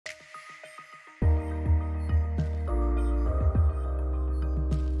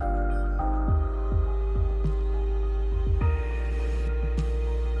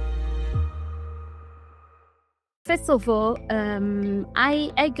First of all,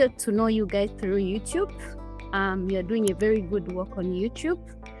 I got to know you guys through YouTube. You're doing a very good work on YouTube,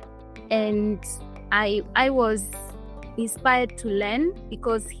 and I was inspired to learn,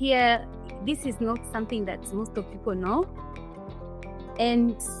 because here this is not something that most of people know,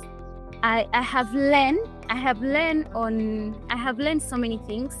 and I have learned so many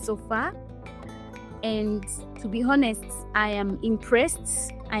things so far, and to be honest, I am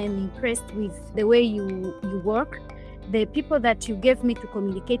impressed with the way you work. The people that you gave me to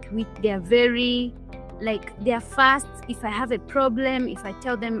communicate with, they are very, they are fast. If I have a problem, if I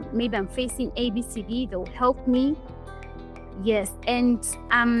tell them maybe I'm facing ABCD, they'll help me. Yes, and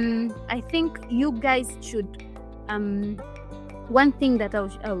I think you guys should, one thing that I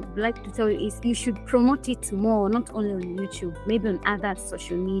would like to tell you is you should promote it more, not only on YouTube, maybe on other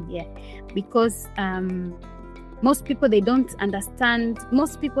social media, because most people here, they don't understand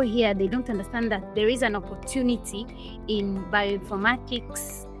that there is an opportunity in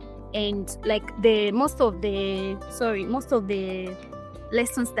bioinformatics, and most of the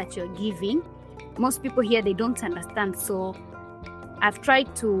lessons that you're giving, most people here, they don't understand. So I've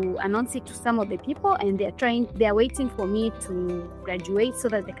tried to announce it to some of the people, and they are waiting for me to graduate so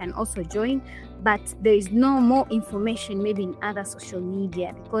that they can also join. But there is no more information maybe in other social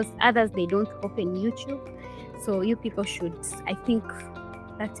media, because others, they don't open YouTube. So you people should, I think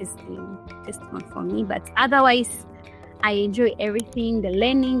that is the best one for me. But otherwise, I enjoy everything, the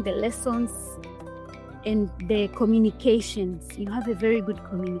learning, the lessons, and the communications. You have a very good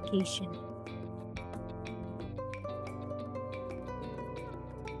communication.